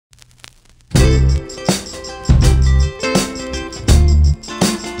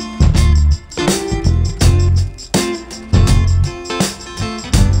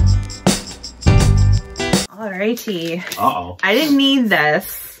Alrighty. Uh-oh. I didn't need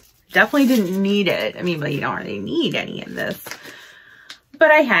this. Definitely didn't need it. I mean, but you don't really need any of this.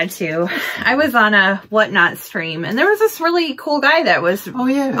 But I had to. I was on a Whatnot stream, and there was this really cool guy that was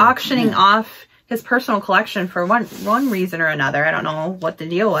auctioning off his personal collection for one reason or another. I don't know what the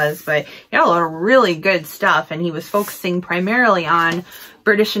deal was, but he had a lot of really good stuff, and he was focusing primarily on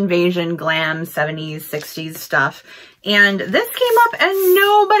British invasion, glam, 70s, 60s stuff. And this came up, and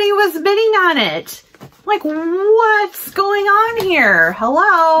nobody was bidding on it. Like, what's going on here?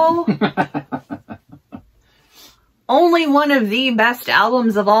 Hello? Only one of the best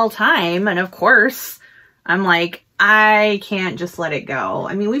albums of all time. And of course, I'm like, I can't just let it go.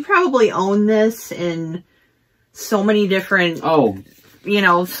 I mean, we probably own this in so many different, you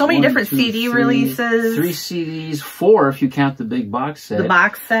know, so many different CD releases. 3 CDs, 4 if you count the big box set. The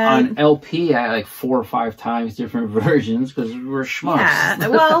box set. On LP, I had like 4 or 5 times different versions because we're schmucks. Yeah,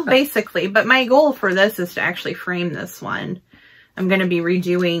 well, basically. But my goal for this is to actually frame this one. I'm going to be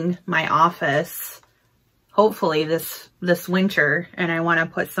redoing my office, hopefully this winter, and I want to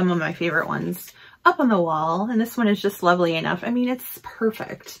put some of my favorite ones up on the wall. And this one is just lovely enough. I mean, it's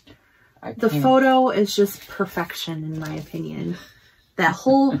perfect. The photo is just perfection, in my opinion. That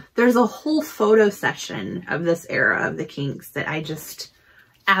whole, there's a whole photo session of this era of the Kinks that I just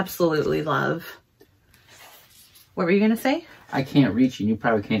absolutely love. What were you going to say? I can't reach you, and you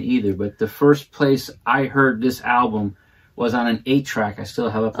probably can't either, but the first place I heard this album was on an 8-track I still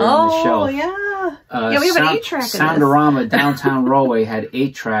have up there on the shelf. Oh, yeah. Yeah, we have an 8-track in Soundorama Downtown Railway had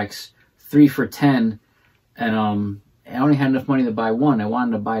 8 tracks, 3 for $10, and I only had enough money to buy one. I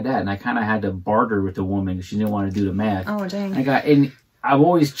wanted to buy that, and I kind of had to barter with the woman because she didn't want to do the math. Oh, dang. And I'm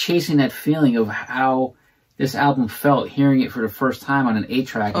always chasing that feeling of how this album felt, hearing it for the first time on an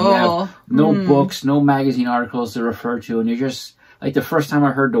 8-track. And you have no books, no magazine articles to refer to, and you're just, like the first time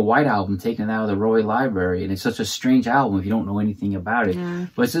I heard the White Album taken out of the Roy Library, and it's such a strange album if you don't know anything about it. Yeah.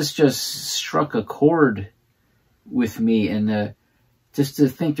 But this just struck a chord with me, and just to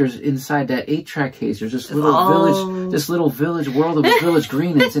think there's inside that 8-track case, there's this little village world of Village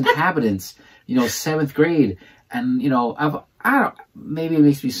Green and its inhabitants, you know, 7th grade. And, you know, I don't, maybe it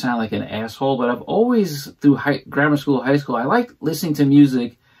makes me sound like an asshole, but I've always, through grammar school, high school, I liked listening to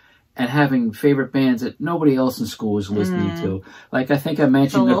music and having favorite bands that nobody else in school was listening to. Like, I think I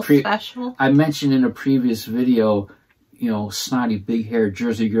mentioned in a previous video, you know, snotty, big-haired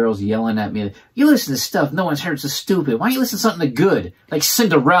Jersey girls yelling at me, you listen to stuff no one's heard, it's so stupid. Why don't you listen to something good, like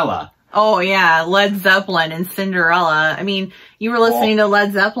Cinderella? Oh, yeah, Led Zeppelin and Cinderella. I mean, you were listening to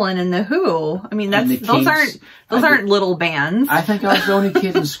Led Zeppelin and The Who. I mean, those aren't little bands. I think I was the only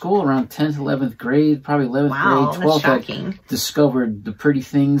kid in school around 10th, 11th grade, probably 11th grade, 12th, that discovered the Pretty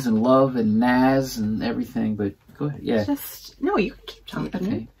Things and Love and Naz and everything. But go ahead, yeah. No, you can keep talking.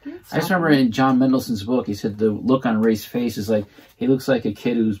 Okay. I just remember in John Mendelssohn's book, he said the look on Ray's face is like, he looks like a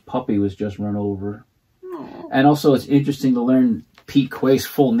kid whose puppy was just run over. Aww. And also, it's interesting to learn Pete Quaif's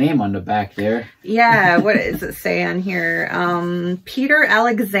full name on the back there. Yeah, what does it say on here? Peter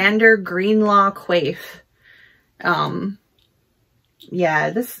Alexander Greenlaw Quaife.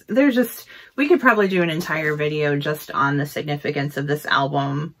 Yeah, we could probably do an entire video just on the significance of this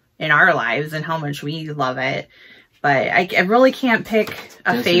album in our lives and how much we love it. But I really can't pick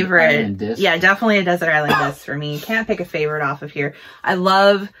a favorite. Yeah, definitely a Desert Island Disc for me. Can't pick a favorite off of here. I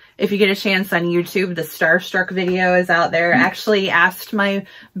love, if you get a chance on YouTube, the Starstruck video is out there. Actually asked my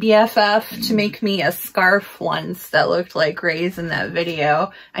BFF to make me a scarf once that looked like Ray's in that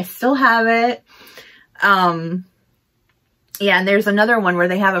video. I still have it. Yeah, and there's another one where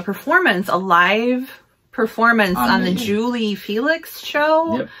they have a performance, a live performance on the Julie Felix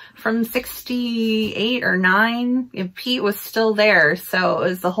show from 68 or 9. And Pete was still there. So it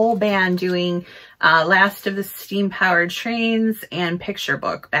was the whole band doing Last of the Steam-Powered Trains and Picture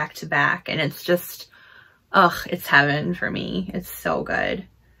Book back to back. And it's just, it's heaven for me. It's so good.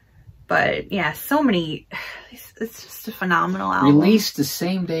 But yeah, so many, it's just a phenomenal album. Released the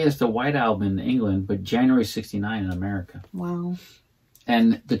same day as the White Album in England, but January 69 in America. Wow.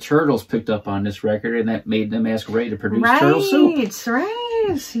 And the Turtles picked up on this record, and that made them ask Ray to produce Turtle Soup. Right,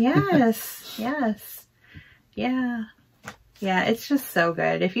 yes, yes. Yeah. Yeah, it's just so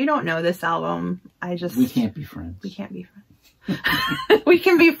good. If you don't know this album, we can't be friends. We can't be friends. We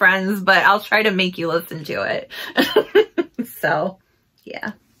can be friends, but I'll try to make you listen to it. So,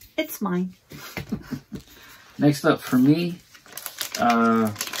 yeah, it's mine. Next up for me,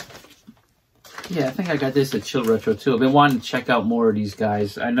 Yeah, I think I got this at Chill Retro too. I've been wanting to check out more of these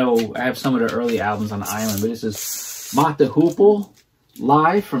guys. I know I have some of their early albums on the island, but this is Mott the Hoople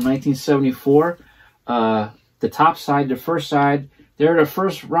live from 1974. The top side, the first side, they're the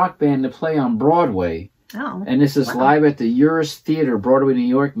first rock band to play on Broadway. Oh, and this is live at the Uris Theater, Broadway, New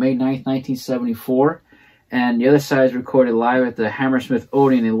York, May 9th, 1974. And the other side is recorded live at the Hammersmith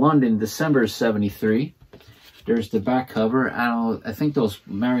Odeon in London, December 73. There's the back cover. I think those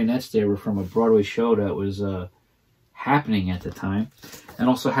marionettes there were from a Broadway show that was happening at the time. And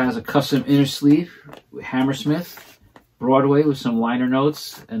also has a custom inner sleeve, Hammersmith, Broadway, with some liner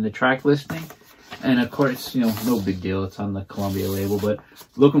notes and the track listing. And of course, you know, no big deal. It's on the Columbia label. But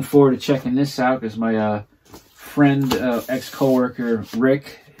looking forward to checking this out because my friend, ex-coworker,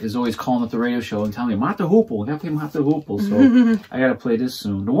 Rick, is always calling up the radio show and telling me, Mott the Hoople, I gotta play Mott the Hoople. So I gotta play this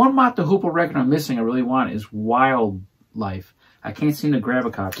soon. The one Mott the Hoople record I'm missing, I really want, is Wildlife. I can't seem to grab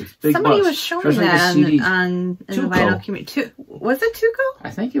a copy. Big Somebody bucks. was showing that in the vinyl community. Was it Tuco? I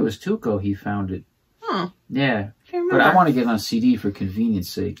think it was Tuco he found it. Huh. Yeah. But I want to get it on CD for convenience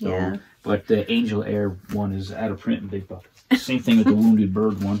sake, though. Yeah. But the Angel Air one is out of print in big bucks. Same thing with the Wounded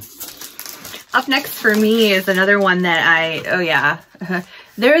Bird one. Up next for me is another one that oh yeah.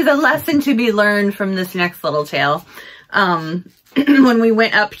 There is a lesson to be learned from this next little tale. When we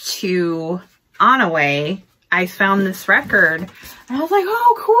went up to Onaway, I found this record. And I was like,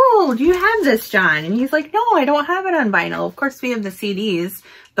 oh, cool. Do you have this, John? And he's like, no, I don't have it on vinyl. Of course, we have the CDs,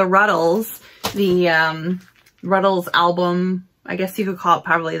 the Ruddles, the Ruddles album. I guess you could call it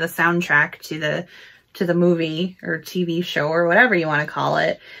probably the soundtrack to the movie or TV show or whatever you want to call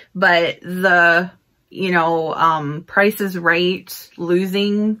it. But the, you know, Price is Right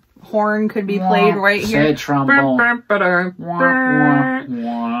losing horn could be played right here. Sad trombone.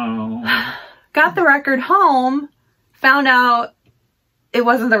 Got the record home, found out it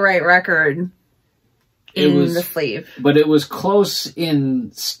wasn't the right record in the sleeve. But it was close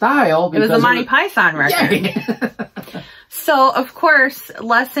in style. It was a Monty Python record. Yeah. So, of course,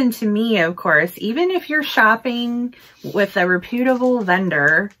 lesson to me, of course, even if you're shopping with a reputable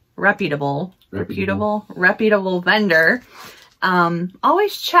vendor, reputable vendor,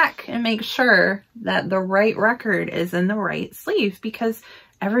 always check and make sure that the right record is in the right sleeve because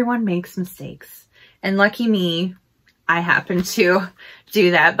everyone makes mistakes. And lucky me, I happen to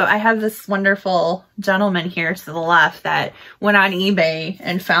do that. But I have this wonderful gentleman here to the left that went on eBay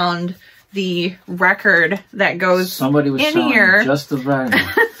and found the record that goes Somebody was in selling here just the vinyl.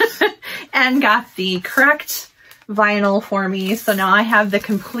 and got the correct vinyl for me. So now I have the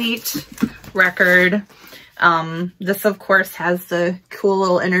complete record. This, of course, has the cool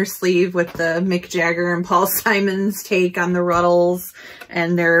little inner sleeve with the Mick Jagger and Paul Simon's take on the Ruddles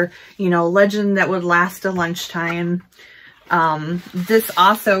and their, you know, legend that would last a lunchtime. This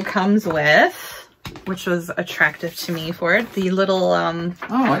also comes with, which was attractive to me for it, the little I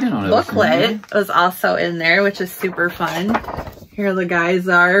didn't know that booklet was also in there, which is super fun. Here the guys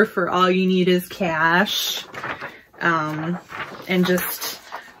are for All You Need Is Cash. And just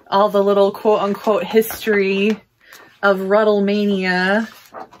all the little quote-unquote history of Ruddlemania.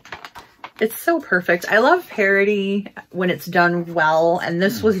 It's so perfect. I love parody when it's done well, and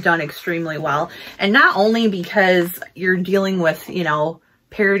this was done extremely well. And not only because you're dealing with, you know,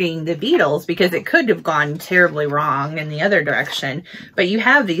 parodying the Beatles, because it could have gone terribly wrong in the other direction, but you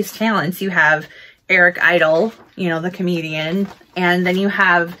have these talents. You have Eric Idle, you know, the comedian, and then you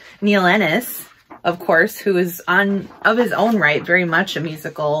have Neil Innes, of course, who is of his own right, very much a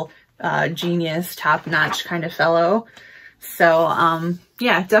musical genius, top-notch kind of fellow. So,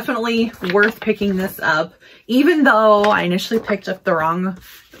 yeah, definitely worth picking this up, even though I initially picked up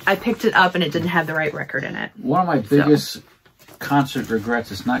I picked it up and it didn't have the right record in it. One of my biggest concert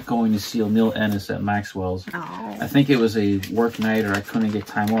regrets is not going to see Neil Innes at Maxwell's. Oh. I think it was a work night or I couldn't get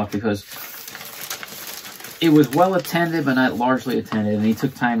time off because it was well attended but not largely attended, and he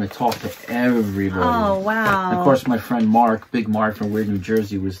took time to talk to everybody. Oh, wow. And of course, my friend Mark, Big Mark from Weird New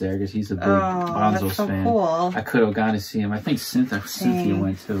Jersey, was there because he's a big Bonzo's so fan. Cool. I could have gone to see him. I think Cynthia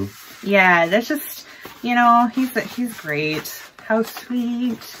went too. Yeah, that's just, you know, he's great. How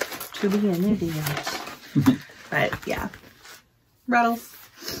sweet to be an idiot. But yeah, Ruddles.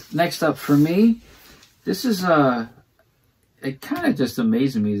 Next up for me, this is it kind of just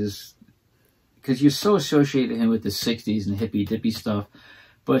amazes me this because you're so associated him with the 60s and hippie dippy stuff,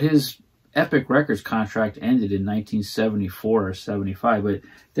 but his Epic Records contract ended in 1974 or 75. But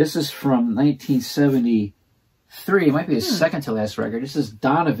this is from 1973. It might be his second to last record. This is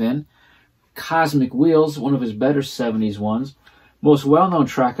Donovan, Cosmic Wheels, one of his better 70s ones. Most well-known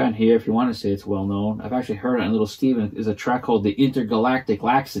track on here, if you want to say it's well-known, I've actually heard it on Little Steven, is a track called The Intergalactic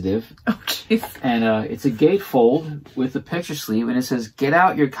Laxative. Oh, jeez. And it's a gatefold with a picture sleeve, and it says, "Get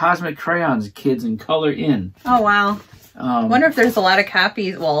out your cosmic crayons, kids, and color in." Oh, wow. I wonder if there's a lot of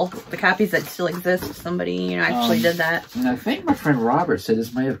copies, well, the copies that still exist, somebody, actually did that. And I think my friend Robert said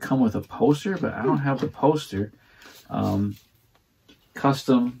this might have come with a poster, but I don't have the poster.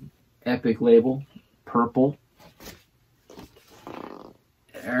 Custom Epic label, purple.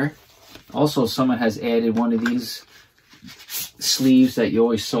 There. Also, someone has added one of these sleeves that you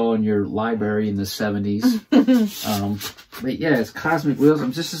always saw in your library in the 70s. But yeah, it's Cosmic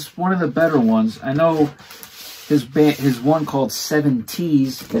Wheels. This is one of the better ones. I know his one called 7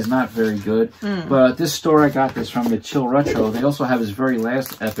 T's is not very good. But this store I got this from, the Chill Retro, they also have his very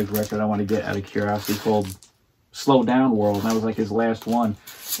last Epic record I want to get out of curiosity called Slow Down World. And that was like his last one.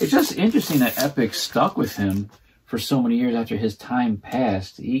 It's just interesting that Epic stuck with him for so many years after his time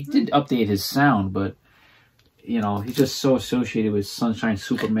passed. He did update his sound, but he's just so associated with Sunshine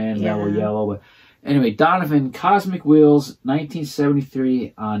Superman, Mellow Yellow. But anyway, Donovan, Cosmic Wheels,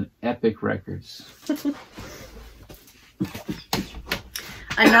 1973 on Epic Records.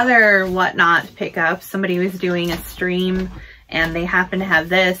 Another Whatnot pickup. Somebody was doing a stream and they happened to have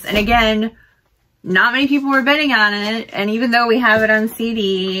this. And again, not many people were bidding on it. And even though we have it on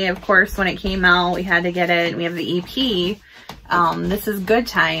CD, of course, when it came out, we had to get it. We have the EP. This is Good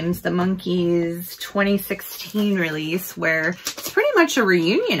Times, the Monkees 2016 release, where it's pretty much a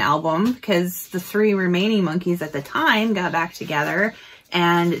reunion album because the 3 remaining Monkees at the time got back together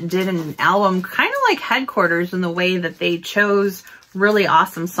and did an album kind of like Headquarters in the way that they chose really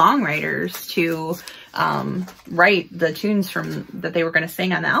awesome songwriters to write the tunes that they were going to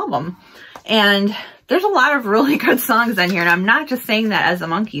sing on the album. And there's a lot of really good songs on here. And I'm not just saying that as a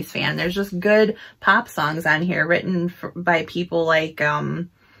Monkees fan. There's just good pop songs on here written by people like, oh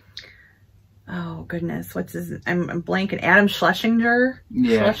goodness, what's his, I'm blanking, Adam Schlesinger?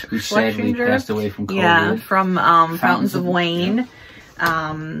 Yeah, who sadly passed away from COVID. Yeah, from Fountains of Wayne.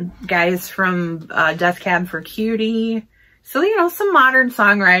 Yeah. Guys from Death Cab for Cutie. So, some modern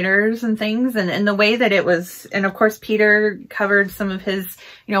songwriters and things, and the way that it was, and of course Peter covered some of his,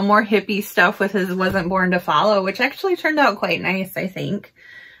 more hippie stuff with his Wasn't Born to Follow, which actually turned out quite nice, I think.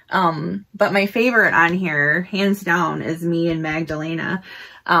 But my favorite on here, hands down, is Me and Magdalena.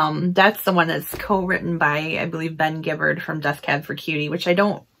 That's the one that's co-written by, I believe, Ben Gibbard from Death Cab for Cutie, which I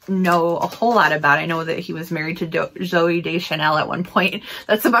don't know a whole lot about. I know that he was married to Zooey Deschanel at one point.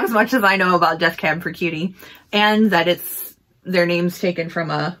 That's about as much as I know about Death Cab for Cutie. And that their name's taken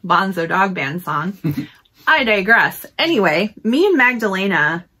from a Bonzo Dog Band song. I digress. Anyway, Me and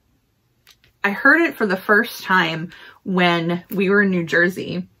Magdalena, I heard it for the first time when we were in New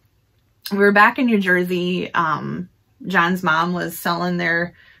Jersey. We were back in New Jersey. John's mom was selling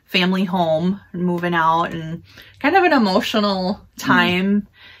their family home and moving out, and kind of an emotional time.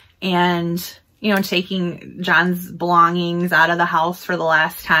 And taking John's belongings out of the house for the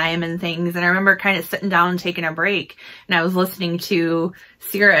last time and things. And I remember kind of sitting down and taking a break, and I was listening to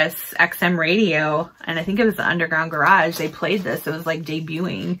Sirius XM radio, and I think it was the Underground Garage. They played this. It was like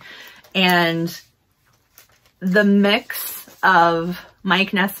debuting. And the mix of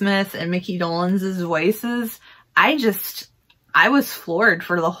Mike Nesmith and Mickey Dolenz' voices, I was floored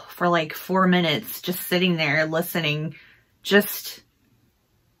for like 4 minutes, just sitting there listening, just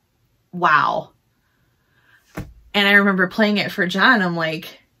wow. And I remember playing it for John. I'm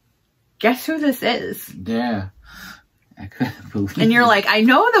like, guess who this is? Yeah. I couldn't believe it. And you're like, I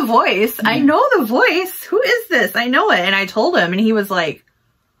know the voice. Yeah. I know the voice. Who is this? I know it. And I told him, and he was like,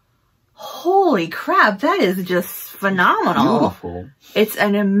 holy crap, that is just phenomenal. Beautiful. It's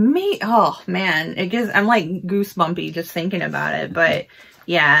an amazing, oh man, I'm like goosebumpy just thinking about it. But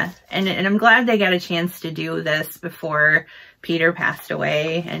yeah, and I'm glad they got a chance to do this before Peter passed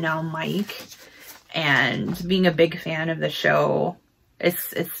away, and now Mike. And being a big fan of the show,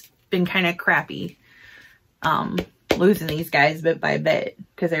 it's been kind of crappy losing these guys bit by bit,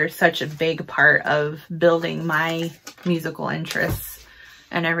 because they're such a big part of building my musical interests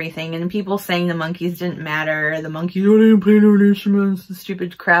and everything. And people saying the Monkees didn't matter, the Monkees don't even play no instruments, and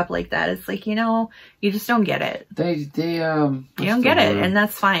stupid crap like that. It's like, you just don't get it. You don't get it, and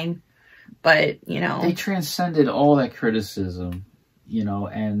that's fine. But, they transcended all that criticism,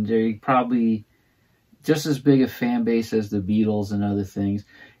 and they probably just as big a fan base as the Beatles and other things.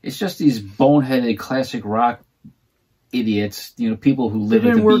 It's just these boneheaded classic rock idiots, people who live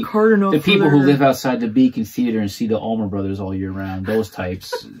at the people who live outside the Beacon Theater and see the Allman Brothers all year round. Those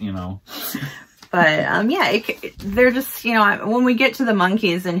types, But yeah, they're just, you know, when we get to the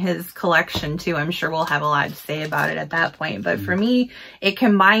monkeys in his collection too, I'm sure we'll have a lot to say about it at that point. But for me, it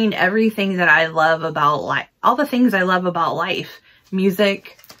combined everything that I love about life, all the things I love about life,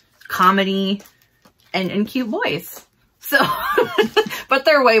 music, comedy, and cute boys. So, but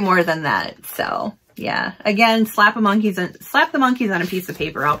they're way more than that. So yeah, again, slap the monkeys on a piece of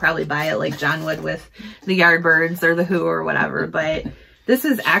paper. I'll probably buy it like John would with the Yardbirds or the Who or whatever. But this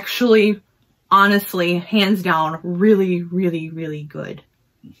is actually, honestly, hands down, really, really, really good.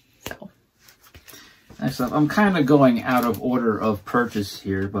 So. Excellent. I'm kind of going out of order of purchase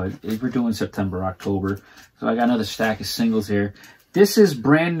here, but we're doing September, October. So I got another stack of singles here. This is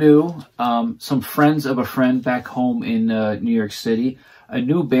brand new. Some friends of a friend back home in New York City. A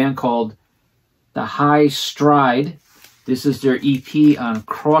new band called The High Stride. This is their EP on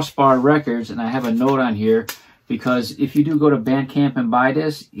Crossbar Records, and I have a note on here because if you do go to Bandcamp and buy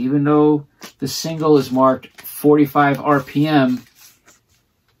this, even though the single is marked 45 RPM,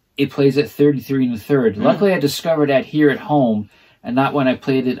 it plays at 33 1/3. Luckily, I discovered that here at home and not when I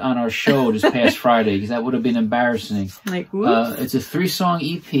played it on our show this past Friday, because that would have been embarrassing. Like, whoops. It's a 3-song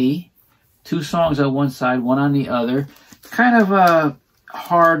EP, 2 songs on one side, 1 on the other. Kind of a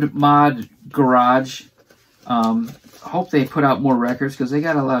hard mod garage. Hope they put out more records because they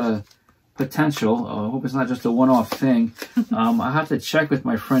got a lot of potential. I hope it's not just a one-off thing. I have to check with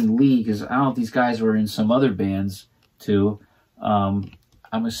my friend Lee because I don't know if these guys were in some other bands too. I'm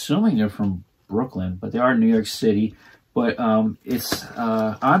assuming they're from Brooklyn, but they are in New York City. But it's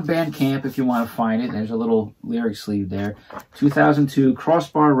on Bandcamp if you want to find it. There's a little lyric sleeve there. 2002,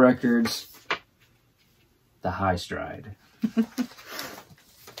 Crossbar Records, The High Stride.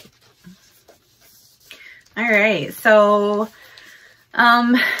 All right, so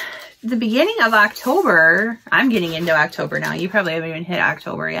the beginning of October, I'm getting into October now. You probably haven't even hit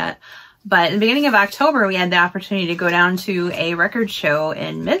October yet. But in the beginning of October, we had the opportunity to go down to a record show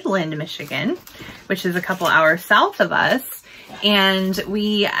in Midland, Michigan, which is a couple hours south of us. And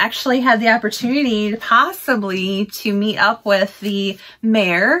we actually had the opportunity possibly to meet up with the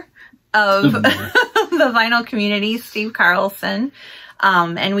mayor of the vinyl community, Steve Carlson.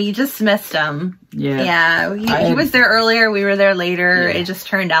 And we just missed him. Yeah. He was there earlier. We were there later. Yeah. It just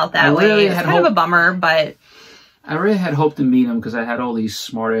turned out that way. Really, it's kind of a bummer, but I really had hoped to meet him because I had all these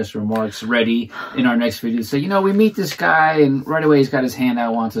smart-ass remarks ready in our next video to say, you know, we meet this guy, and right away he's got his hand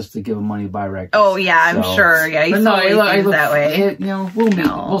out, wants us to give him money to buy records. Oh, yeah, I'm sure. Yeah, he's always that way. You know, we'll meet.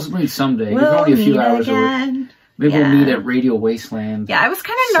 We'll meet someday. We're only a few hours away. Maybe we'll meet at Radio Wasteland. Yeah, I was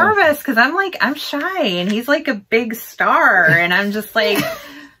kind of nervous because I'm shy, and he's like a big star, and I'm just like,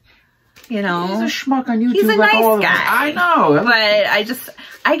 you know. He's a schmuck on YouTube. He's a like nice guy. I know. But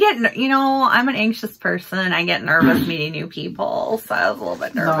I get, you know, I'm an anxious person. I get nervous meeting new people, so I was a little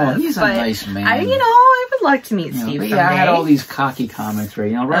bit nervous. No, he's a nice man. I would like to meet Steve someday. Yeah, I had all these cocky comments,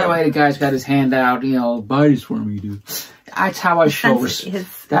 right? You know, right away the guy's got his hand out, you know, buy this for me, dude. That's how I show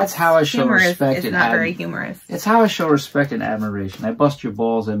respect. That's how I show respect. It's not very humorous. It's how I show respect and admiration. I bust your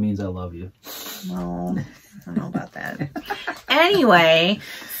balls, that means I love you. Well, I don't know about that. Anyway,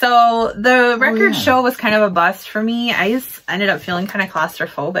 so the record show was kind of a bust for me. I just ended up feeling kind of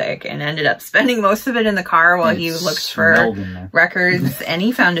claustrophobic and ended up spending most of it in the car while he looked for records, and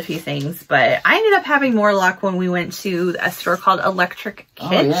he found a few things. But I ended up having more luck when we went to a store called Electric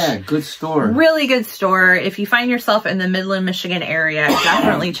Kitsch. Oh yeah, good store. Really good store. If you find yourself in the Midland, Michigan area,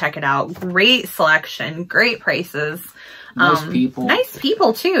 definitely check it out. Great selection, great prices. Nice people. Nice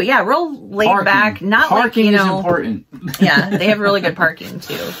people too. Yeah, real laid back. Not parking like, you know, is important. Yeah, they have really good parking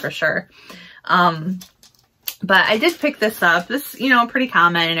too, for sure. But I did pick this up. This, you know, pretty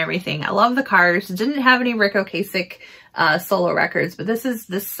common and everything. I love the Cars. Didn't have any Ric Ocasek solo records, but this is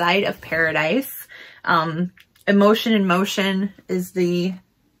This Side of Paradise. Emotion in Motion is the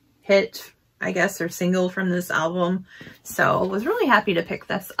hit, I guess, or single from this album. So I was really happy to pick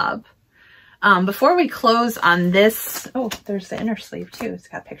this up. Before we close on this, oh, there's the inner sleeve too. It's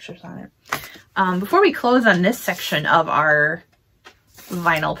got pictures on it. Before we close on this section of our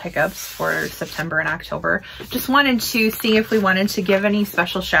vinyl pickups for September and October, just wanted to see if we wanted to give any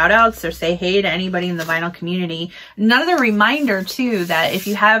special shout outs or say hey to anybody in the vinyl community. Another reminder too, that if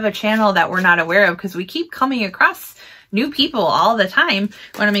you have a channel that we're not aware of, because we keep coming across new people all the time,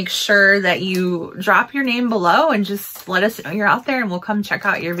 want to make sure that you drop your name below and just let us know you're out there, and we'll come check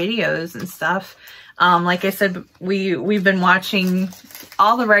out your videos and stuff. Like I said, we've been watching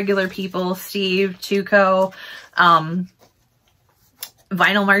all the regular people, Steve, Tuco,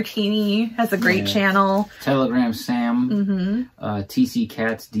 Vinyl Martini has a great channel. Telegram Sam, TC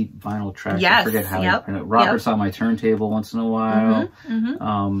Cats, Deep Vinyl Trash. I forget how you print it. Robert's on my turntable once in a while.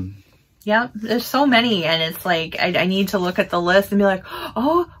 Yep, there's so many, and it's like I need to look at the list and be like,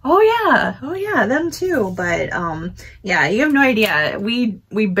 oh yeah, them too. But yeah, you have no idea. We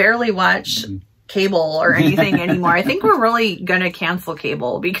barely watch cable or anything anymore. I think we're really gonna cancel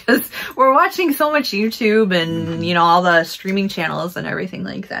cable because we're watching so much YouTube and you know all the streaming channels and everything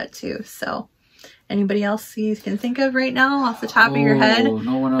like that too. So. Anybody else you can think of right now off the top of your head?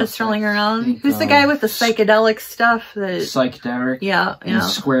 No one else. That's rolling around. Who's the guy with the psychedelic stuff? Psych Derek. Yeah.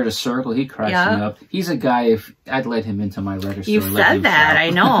 Square to Circle. He cracks me up. He's a guy, if I'd let him into my record store. You've said that. I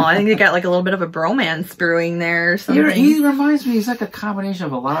know. I think they got like a little bit of a bromance brewing there or something. He reminds me, he's like a combination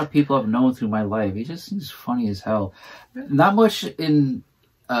of a lot of people I've known through my life. He just seems funny as hell. Not much in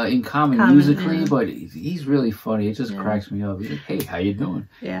common musically, but he's really funny. It just cracks me up. He's like, hey, how you doing?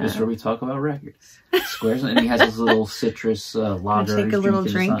 Yeah. This is where we talk about records. Squares, and he has his little citrus lager. Take a little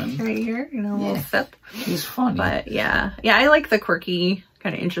drink right here, you know, a little sip. He's funny. But yeah, I like the quirky,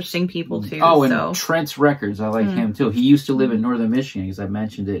 kind of interesting people too. Oh, and Trent's Records, I like him too. He used to live in Northern Michigan, because I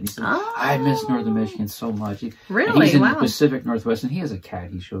mentioned it. And he said, I miss Northern Michigan so much. Really? He's in the Pacific Northwest, and he has a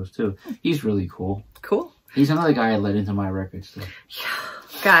cat he shows too. He's really cool. Cool. He's another guy I let into my records too.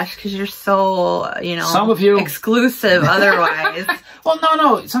 Yeah. Gosh, because you're so, you know, some of you exclusive otherwise. Well,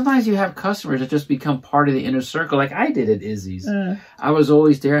 no. Sometimes you have customers that just become part of the inner circle, like I did at Izzy's. I was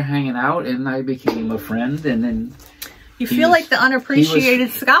always there hanging out, and I became a friend, and then... You feel like the unappreciated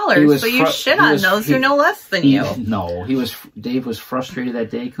scholars, so you shit on those who know less than you. No, Dave was frustrated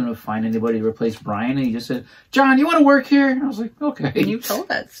that day, couldn't find anybody to replace Brian, and he just said, John, you want to work here? And I was like, okay. And you told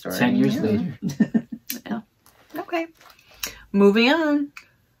that story. 10 years later. Yeah. Okay. Moving on.